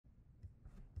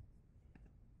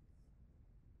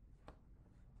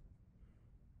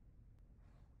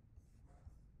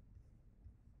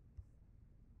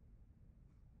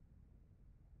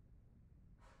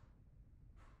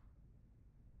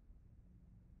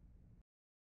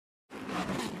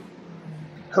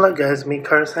Hello guys, me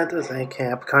Car Santos,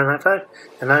 aka Car95,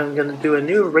 and I'm going to do a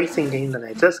new racing game that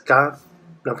I just got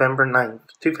November 9th,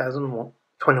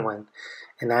 2021,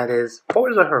 and that is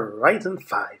Forza Horizon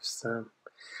 5. So,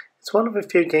 it's one of a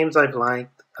few games I've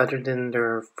liked, other than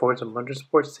their Forza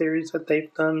Motorsport series that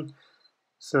they've done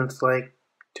since like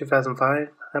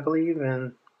 2005, I believe,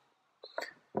 and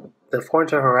the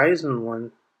Forza Horizon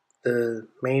one, the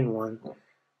main one,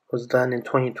 was done in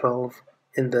 2012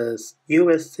 in the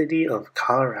US city of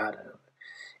Colorado.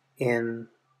 And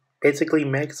basically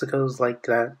Mexico's like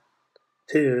that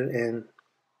too, and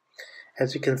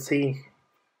as you can see,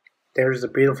 there's the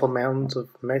beautiful mountains of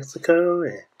Mexico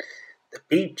and the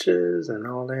beaches and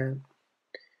all that.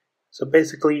 So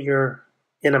basically you're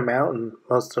in a mountain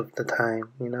most of the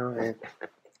time, and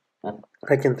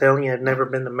I can tell you I've never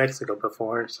been to Mexico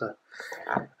before, so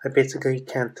I basically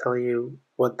can't tell you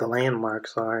what the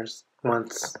landmarks are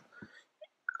once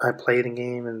I play the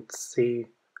game and see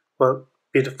what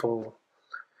beautiful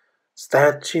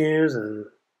statues and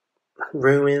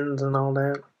ruins and all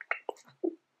that.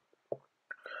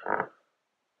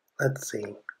 Let's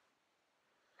see.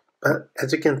 But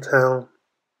as you can tell,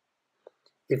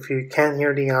 if you can't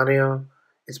hear the audio,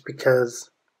 it's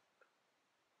because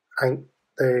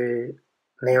the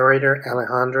narrator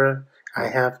Alejandra, I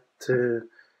have to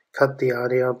cut the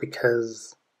audio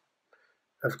because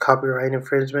of copyright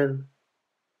infringement,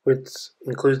 which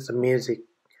includes the music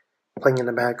playing in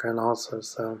the background also.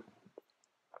 So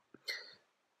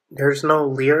there's no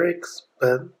lyrics,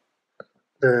 but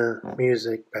the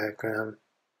music background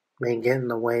may get in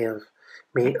the way of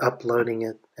me uploading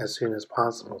it as soon as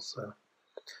possible. So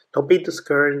don't be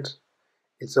discouraged.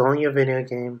 It's only a video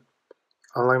game.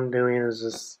 All I'm doing is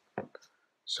just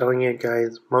showing you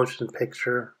guys motion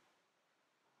picture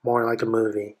more like a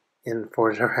movie in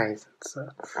Forza Horizon.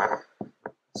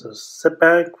 So sit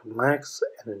back, relax,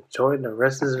 and enjoy the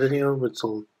rest of this video, which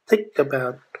will take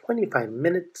about 25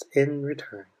 minutes in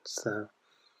return. So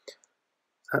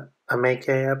I'm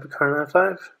AKA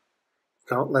Epicar95.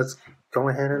 Let's go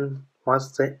ahead and watch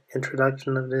the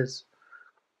introduction of this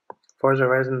Forza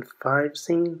Horizon 5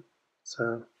 scene.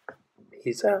 So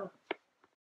peace out.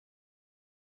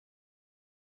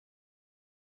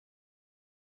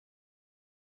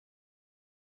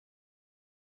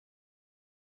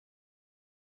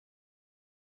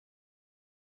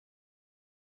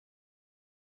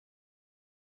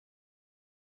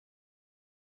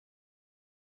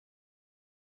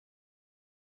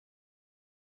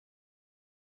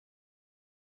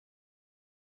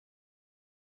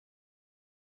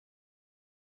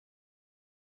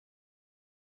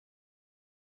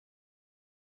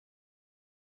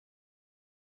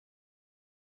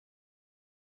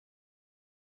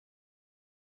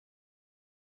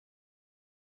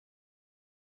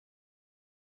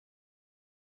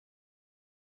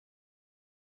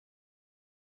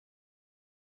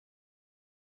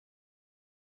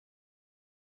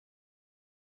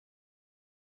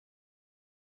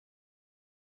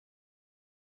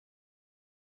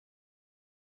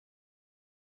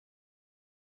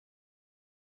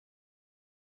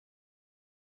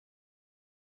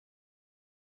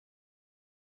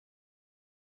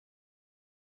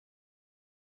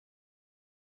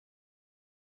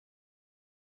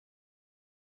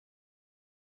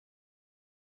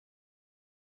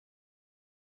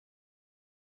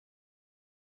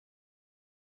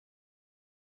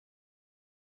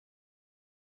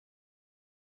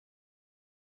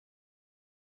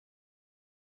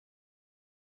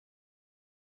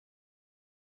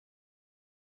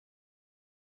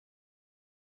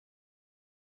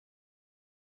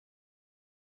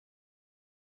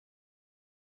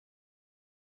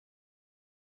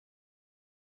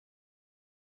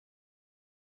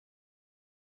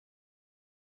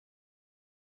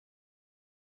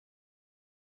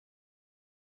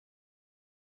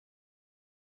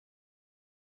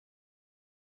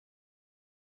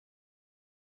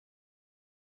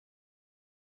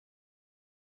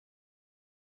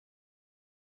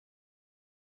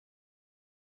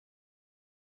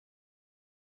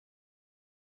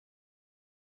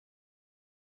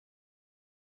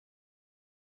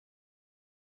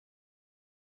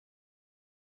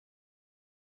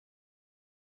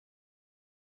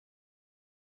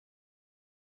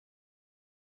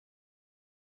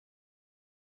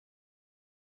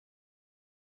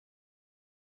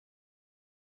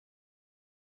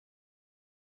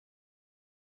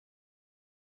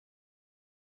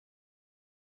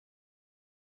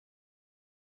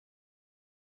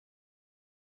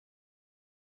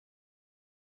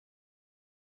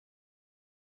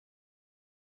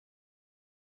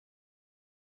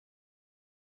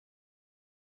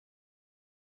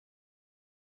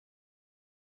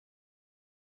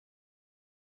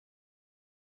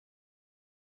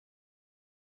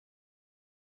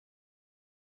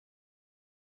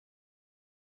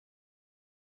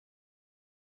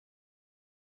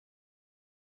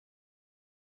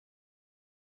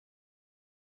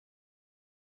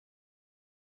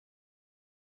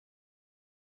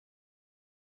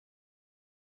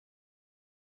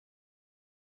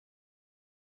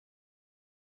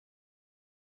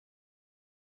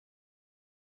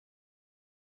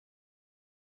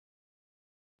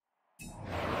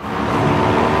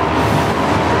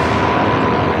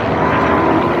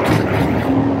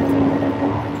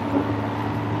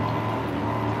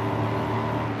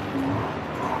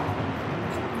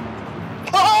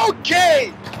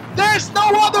 There's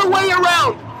no other way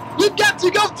around! You got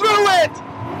to go through it!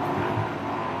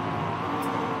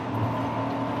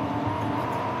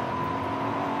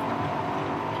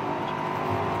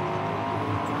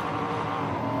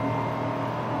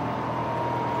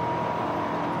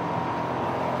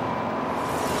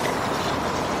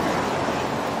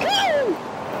 Woo!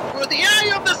 Through the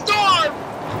eye of the storm!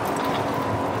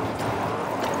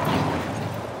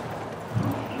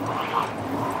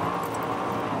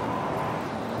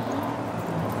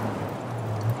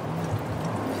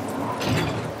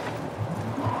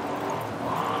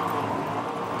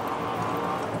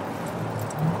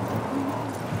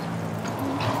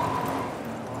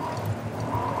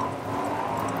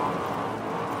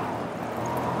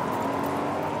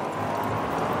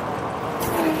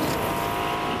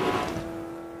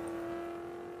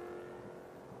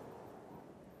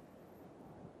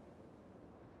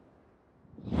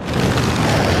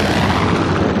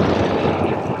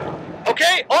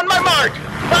 Okay, on my mark.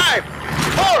 5,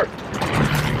 4.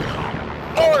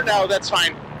 4 now, that's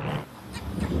fine.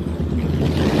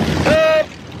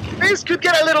 This could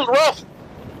get a little rough.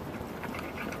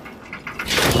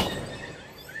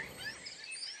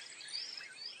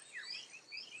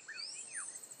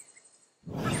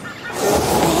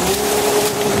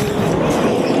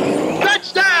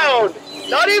 Touchdown!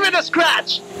 Not even a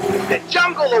scratch. The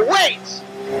jungle awaits.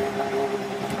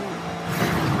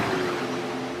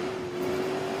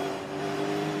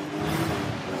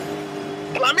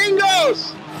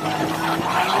 Flamingos!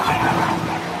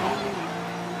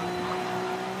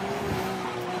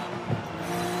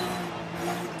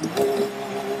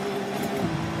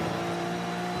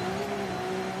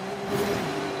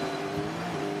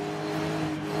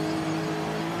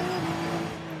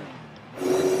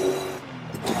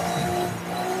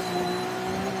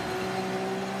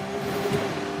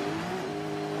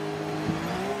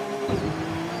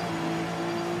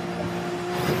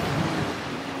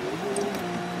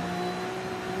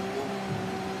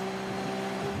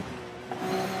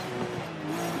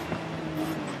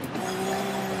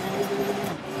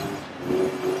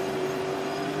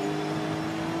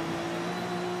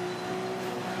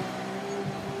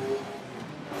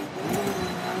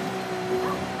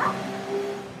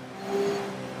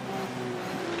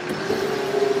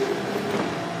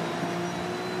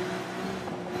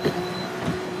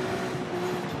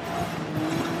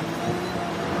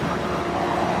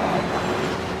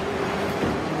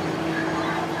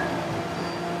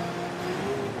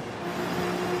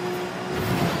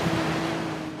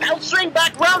 I'll swing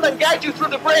back round and guide you through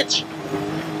the bridge.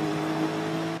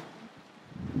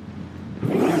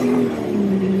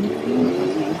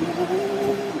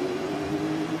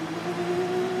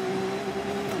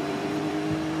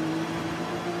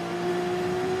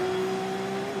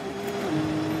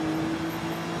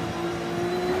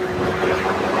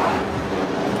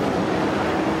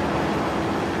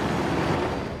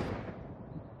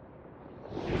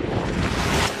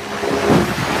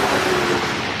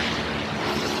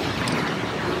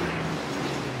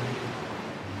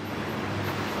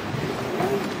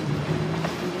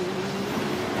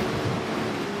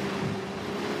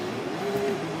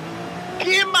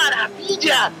 ¡Qué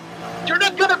maravilla! You're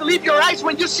not gonna believe your eyes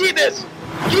when you see this!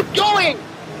 Keep going!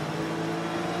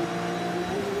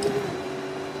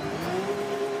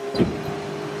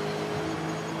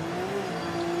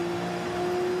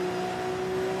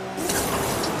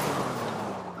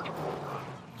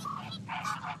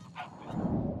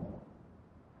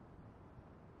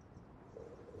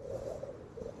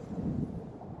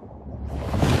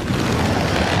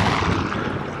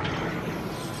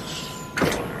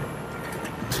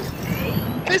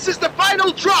 This is the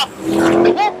final drop!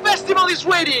 The whole festival is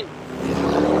waiting!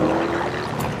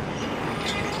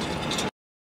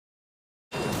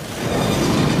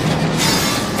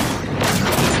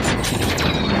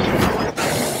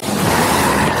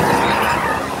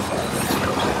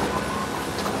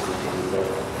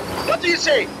 What do you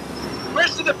say?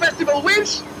 Rest of the festival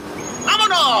wins?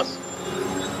 ¡Vámonos!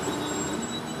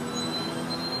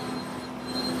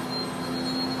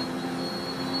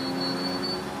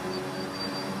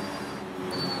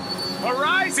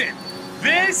 Horizon,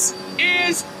 this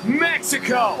is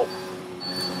Mexico.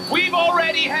 We've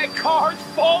already had cars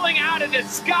falling out of the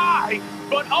sky,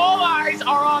 but all eyes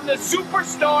are on the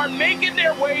superstar making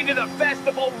their way to the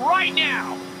festival right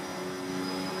now.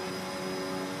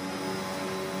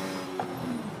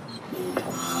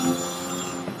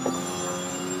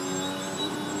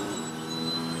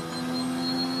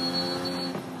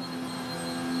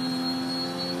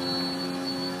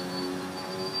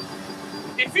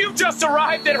 If you've just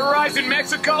arrived at Horizon,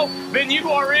 Mexico, then you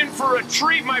are in for a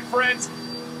treat, my friends.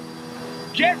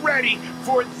 get ready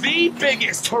for the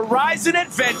biggest Horizon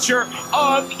adventure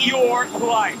of your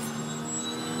life.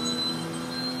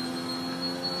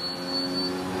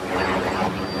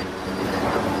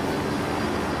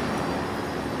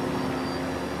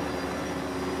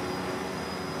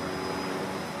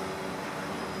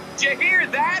 Did you hear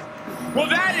that? Well,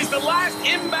 that is the last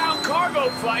inbound cargo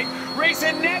flight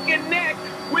racing neck and neck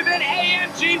with an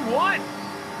AMG-1.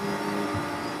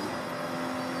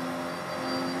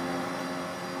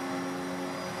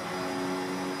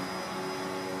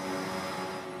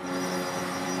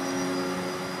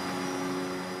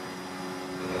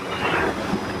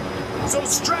 So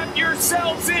strap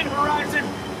yourselves in, Horizon.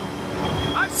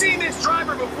 I've seen this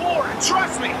driver before, and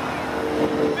trust me,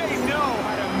 they know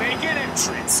how to make an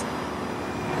entrance.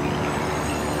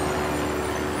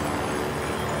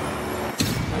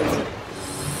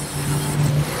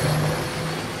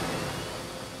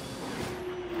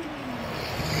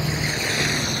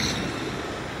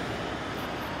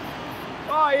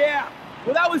 Oh, yeah.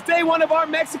 Well, that was day one of our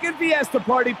Mexican Fiesta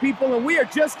party, people, and we are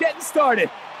just getting started.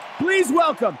 Please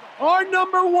welcome our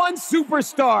 #1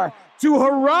 superstar to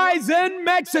Horizon,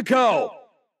 Mexico.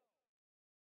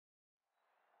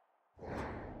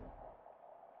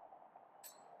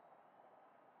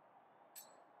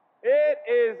 It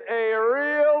is a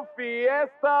real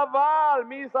fiestaval,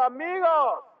 mis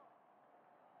amigos.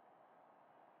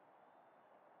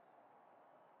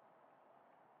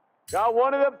 Got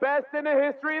one of the best in the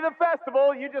history of the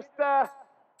festival. You just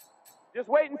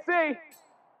wait and see.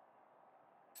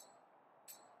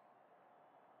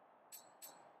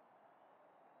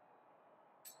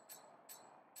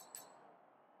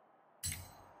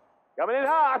 Coming in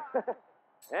hot.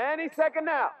 Any second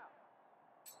now.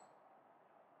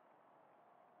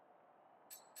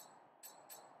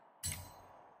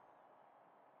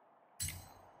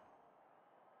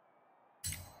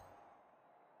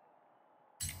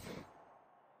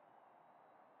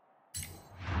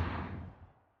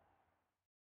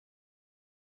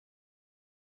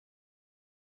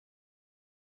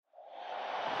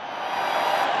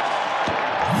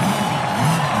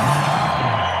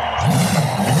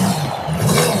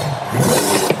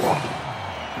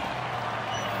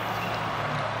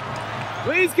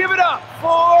 Please give it up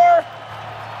for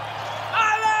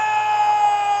Alan!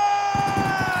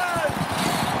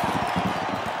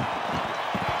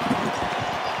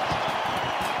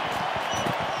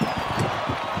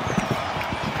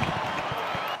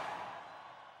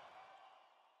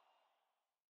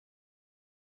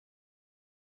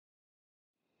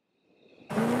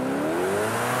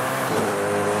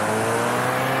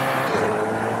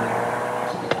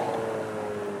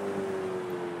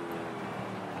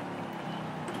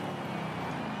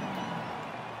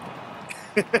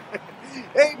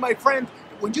 Hey, my friend,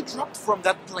 when you dropped from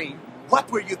that plane,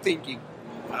 what were you thinking?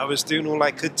 I was doing all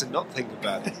I could to not think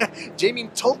about it. Jamie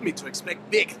told me to expect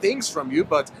big things from you,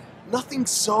 but nothing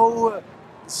so...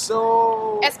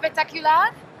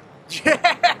 Espectacular?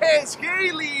 Yes,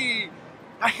 Haley!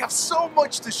 I have so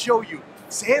much to show you.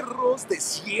 Cerros,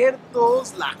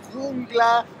 desiertos, la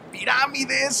jungla,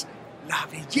 pirámides, la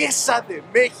belleza de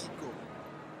México.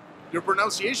 Your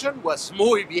pronunciation was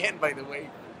muy bien, by the way.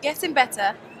 Getting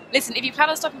better. Listen, if you plan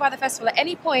on stopping by the festival at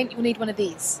any point, you'll need one of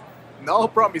these. No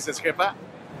promises, jefa.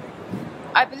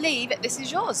 I believe this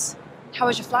is yours. How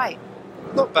was your flight?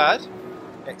 Not bad.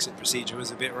 Exit procedure was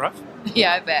a bit rough.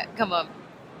 Yeah, I bet. Come on.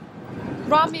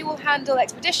 Rami will handle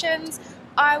expeditions.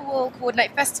 I will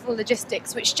coordinate festival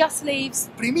logistics, which just leaves...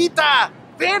 Primita,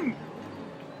 ven!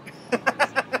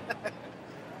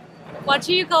 What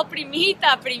do you call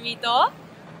primita, primito?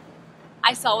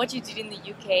 I saw what you did in the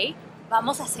UK.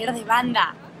 Vamos a hacer de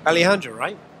banda. Alejandro,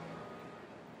 right?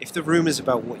 If the rumours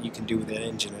about what you can do with an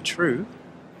engine are true,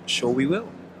 sure we will.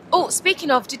 Oh, speaking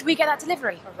of, did we get that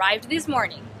delivery? Arrived this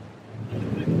morning.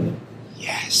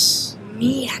 Yes.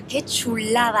 Mira, qué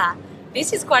chulada.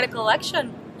 This is quite a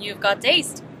collection. You've got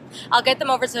taste. I'll get them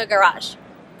over to the garage.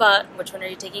 But which one are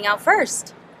you taking out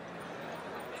first?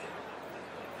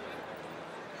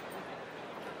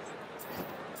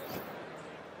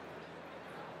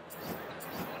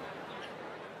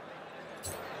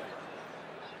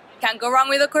 Can't go wrong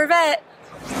with a Corvette.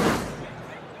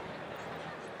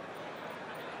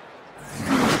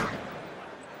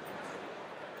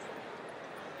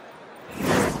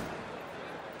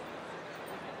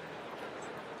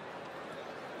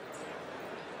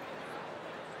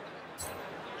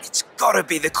 It's gotta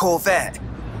be the Corvette.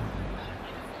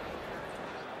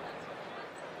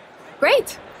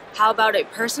 Great. How about a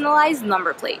personalized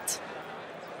number plate?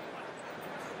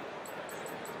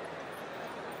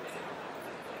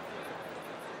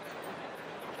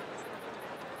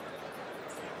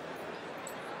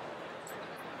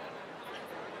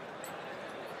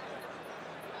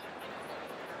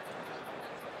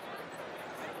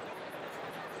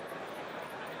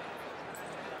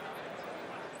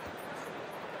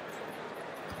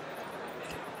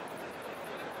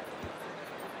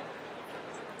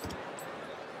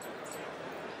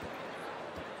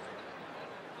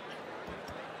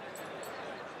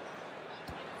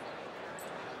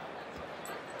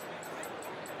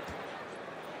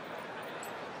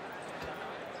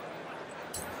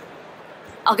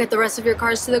 I'll get the rest of your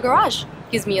cars to the garage.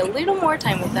 Gives me a little more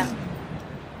time with them.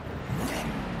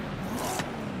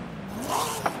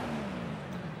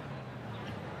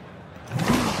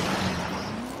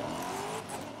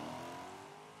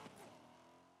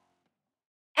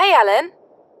 Hey, Alan.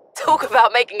 Talk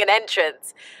about making an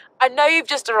entrance. I know you've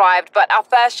just arrived, but our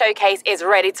first showcase is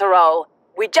ready to roll.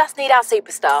 We just need our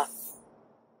superstar.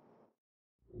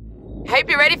 Hope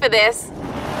you're ready for this.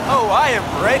 Oh, I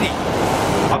am ready.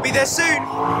 I'll be there soon.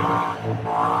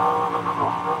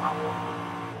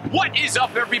 What is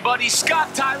up, everybody?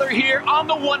 Scott Tyler here on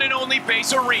the one and only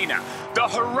Base Arena. The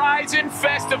Horizon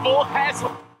Festival has...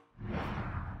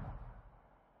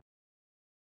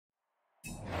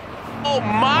 Oh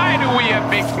my, do we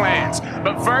have big plans.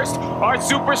 But first, our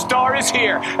superstar is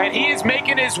here, and he is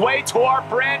making his way to our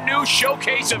brand new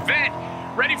showcase event.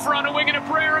 Ready for On a Wing and a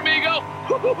Prayer, amigo?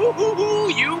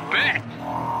 You bet.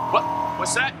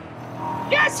 What's that?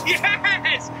 Yes!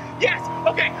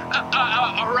 Okay,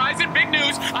 Horizon, big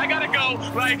news. I gotta go,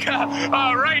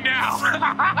 right now.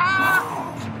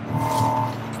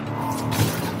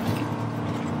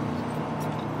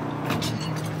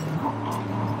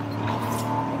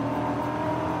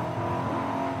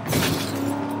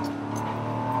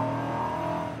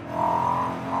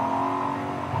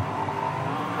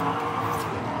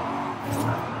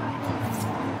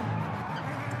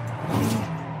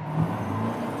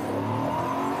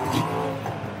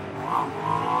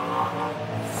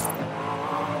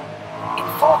 In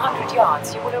 400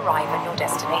 yards, you will arrive at your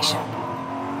destination.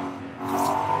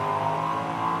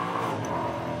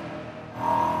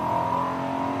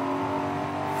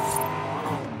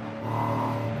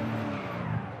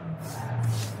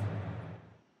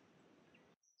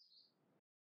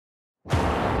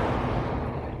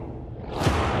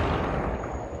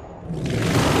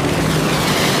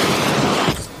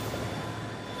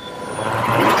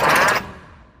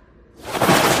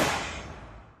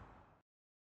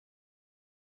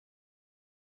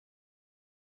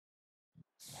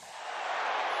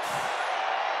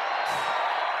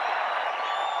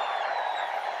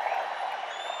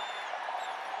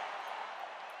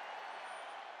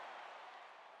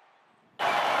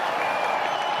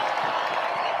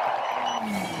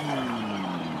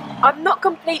 I'm not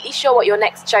completely sure what your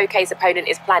next showcase opponent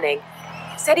is planning.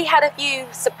 Said he had a few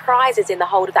surprises in the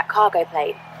hold of that cargo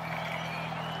plane.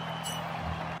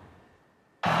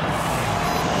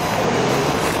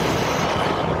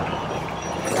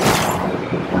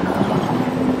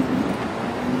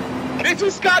 This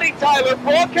is Scotty Tyler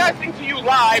broadcasting to you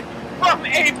live from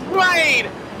a plane.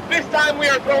 This time we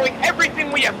are throwing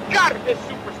everything we have got at this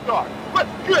superstar.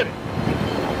 Let's get it.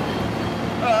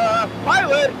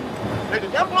 Pilot, there's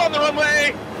a temple on the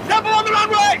runway. Temple on the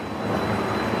runway!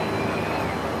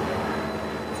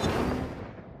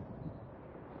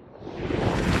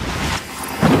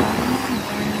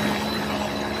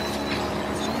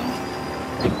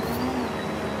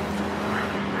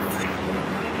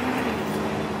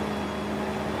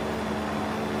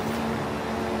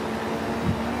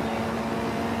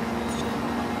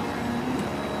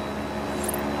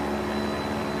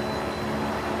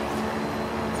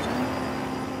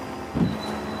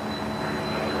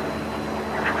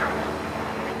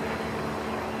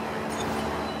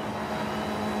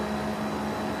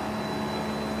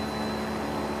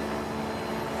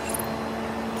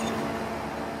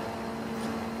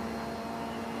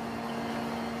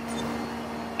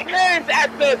 Fans at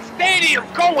the stadium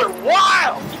going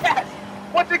wild! Yes!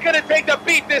 What's it gonna take to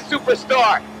beat this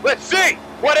superstar? Let's see!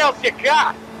 What else you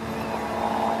got?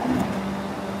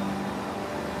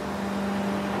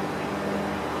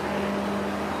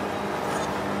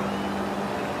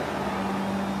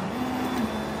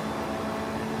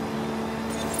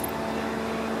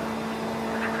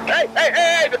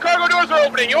 Hey! The cargo doors are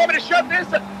opening! You want me to shut this?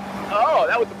 Oh,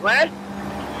 that was the plan?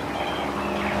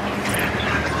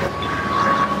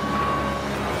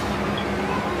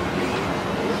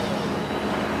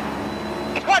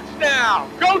 Touchdown!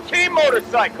 Go Team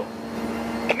Motorcycles!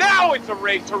 Now it's a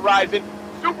race, Horizon.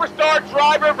 Superstar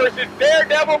driver versus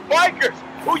daredevil bikers.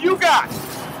 Who you got?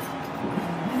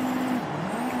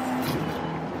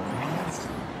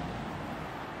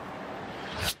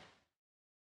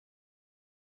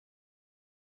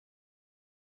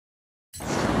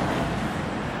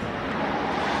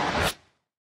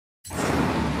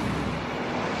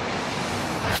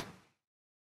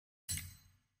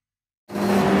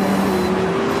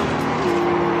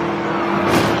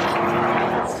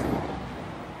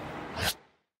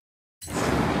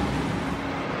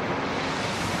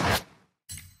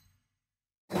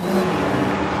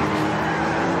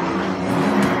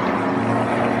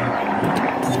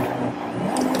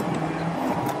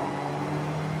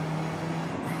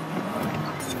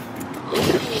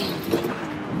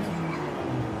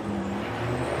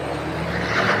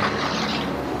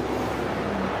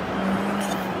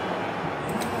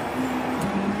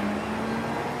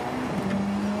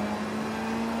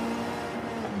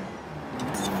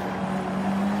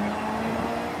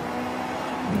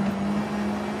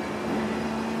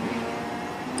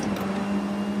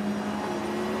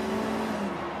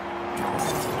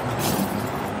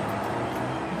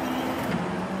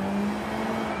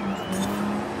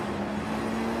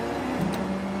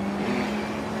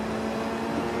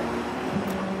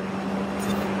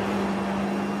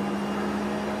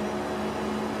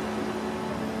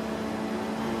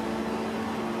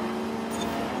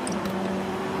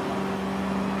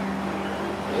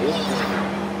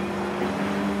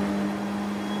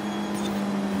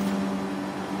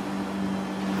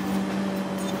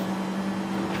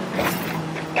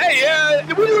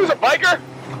 did we lose a biker?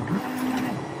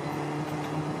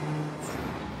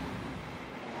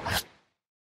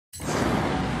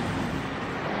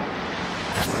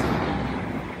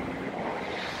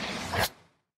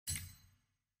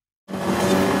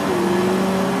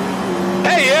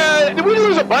 Hey, did we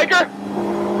lose a biker?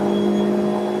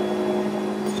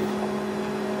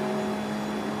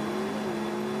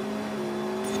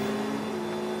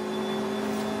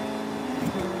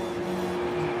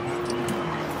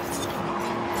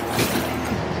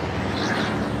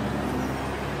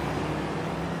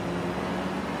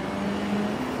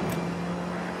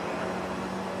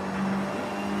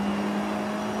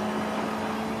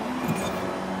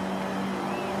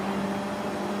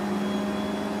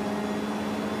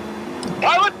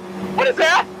 Pilot, what is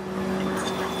that?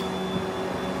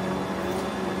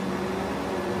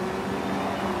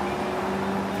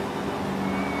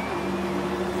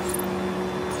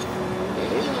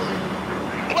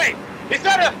 Wait, is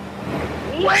that a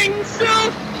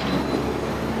wingsuit?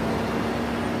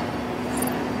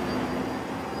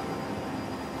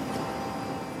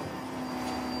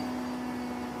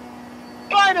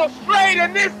 Final straight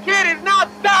and this kid is not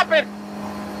stopping!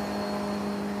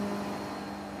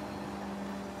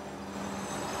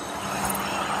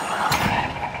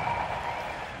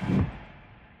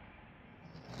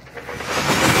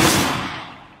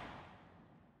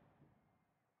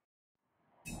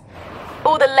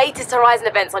 All the latest Horizon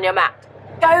events on your map.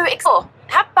 Go explore.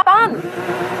 Have fun.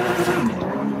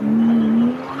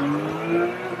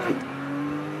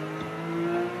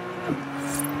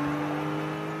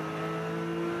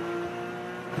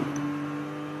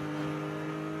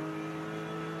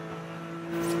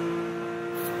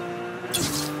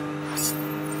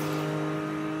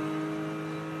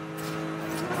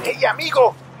 Hey,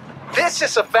 amigo! This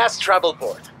is a fast travel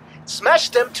board. Smash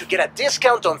them to get a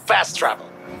discount on fast travel.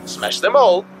 Smash them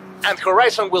all, and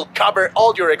Horizon will cover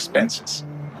all your expenses.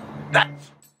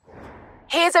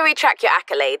 Here's where we track your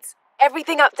accolades.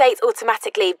 Everything updates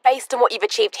automatically based on what you've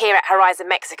achieved here at Horizon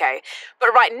Mexico.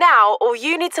 But right now, all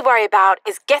you need to worry about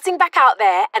is getting back out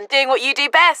there and doing what you do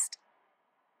best.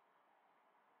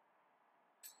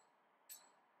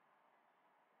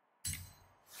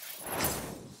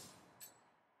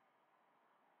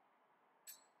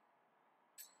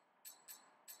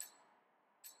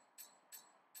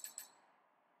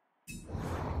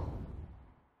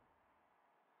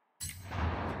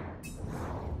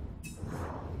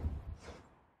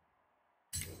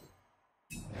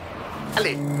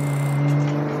 Ali.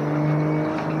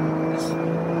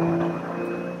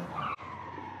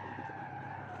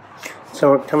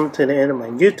 So we're coming to the end of my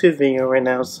YouTube video right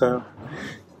now, so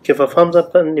give a thumbs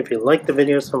up button if you like the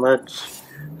video so much.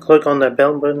 Click on that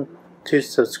bell button to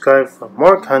subscribe for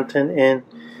more content, and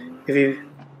if you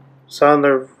saw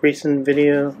the recent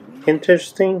video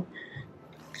interesting,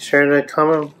 share the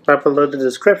comment right below the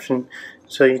description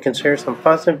so you can share some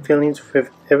positive feelings with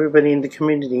everybody in the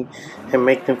community and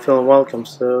make them feel welcome.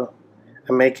 So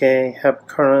I make a happy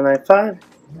Corona Night 5.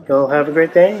 You'll have a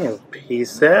great day and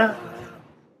peace out.